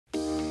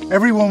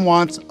Everyone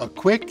wants a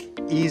quick,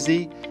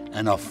 easy,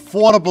 and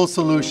affordable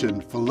solution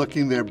for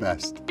looking their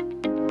best.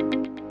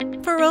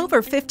 For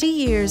over 50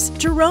 years,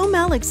 Jerome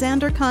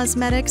Alexander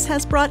Cosmetics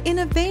has brought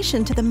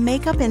innovation to the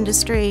makeup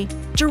industry.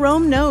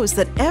 Jerome knows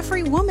that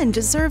every woman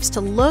deserves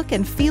to look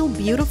and feel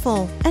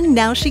beautiful, and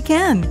now she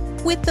can,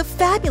 with the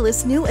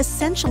fabulous new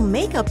Essential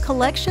Makeup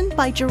Collection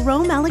by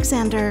Jerome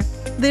Alexander.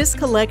 This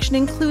collection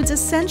includes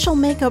essential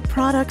makeup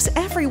products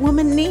every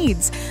woman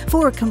needs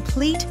for a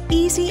complete,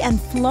 easy, and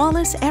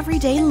flawless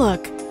everyday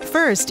look.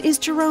 First is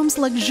Jerome's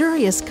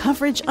luxurious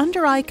Coverage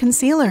Under Eye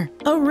Concealer,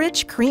 a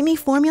rich, creamy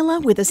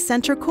formula with a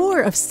center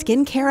core of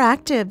skincare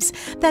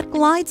actives that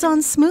glides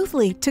on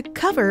smoothly to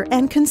cover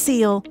and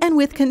conceal, and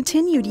with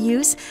continued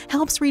use,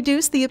 helps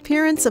reduce the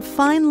appearance of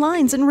fine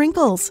lines and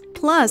wrinkles.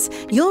 Plus,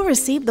 you'll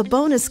receive the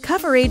bonus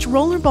CoverAge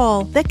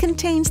Rollerball that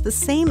contains the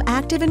same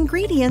active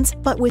ingredients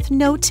but with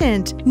no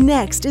tint.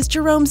 Next is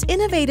Jerome's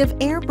innovative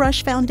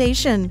AirBrush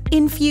Foundation,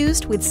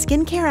 infused with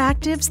skincare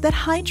actives that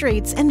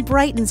hydrates and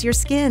brightens your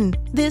skin.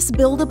 This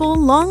buildable,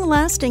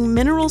 long-lasting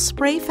mineral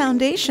spray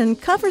foundation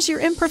covers your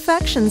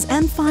imperfections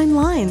and fine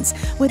lines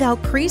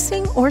without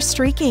creasing or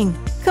streaking.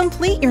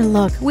 Complete your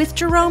look with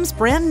Jerome's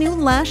brand new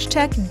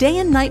LashTech Day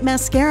and Night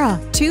Mascara,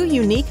 2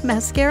 unique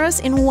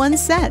mascaras in one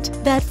set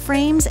that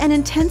frames and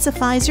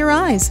intensifies your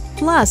eyes,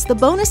 plus the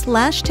bonus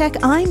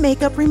LashTech Eye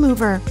Makeup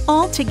Remover.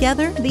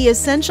 Altogether, the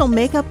Essential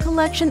Makeup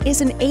Collection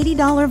is an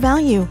 $80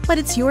 value, but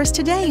it's yours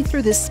today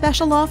through this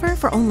special offer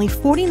for only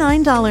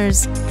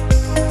 $49.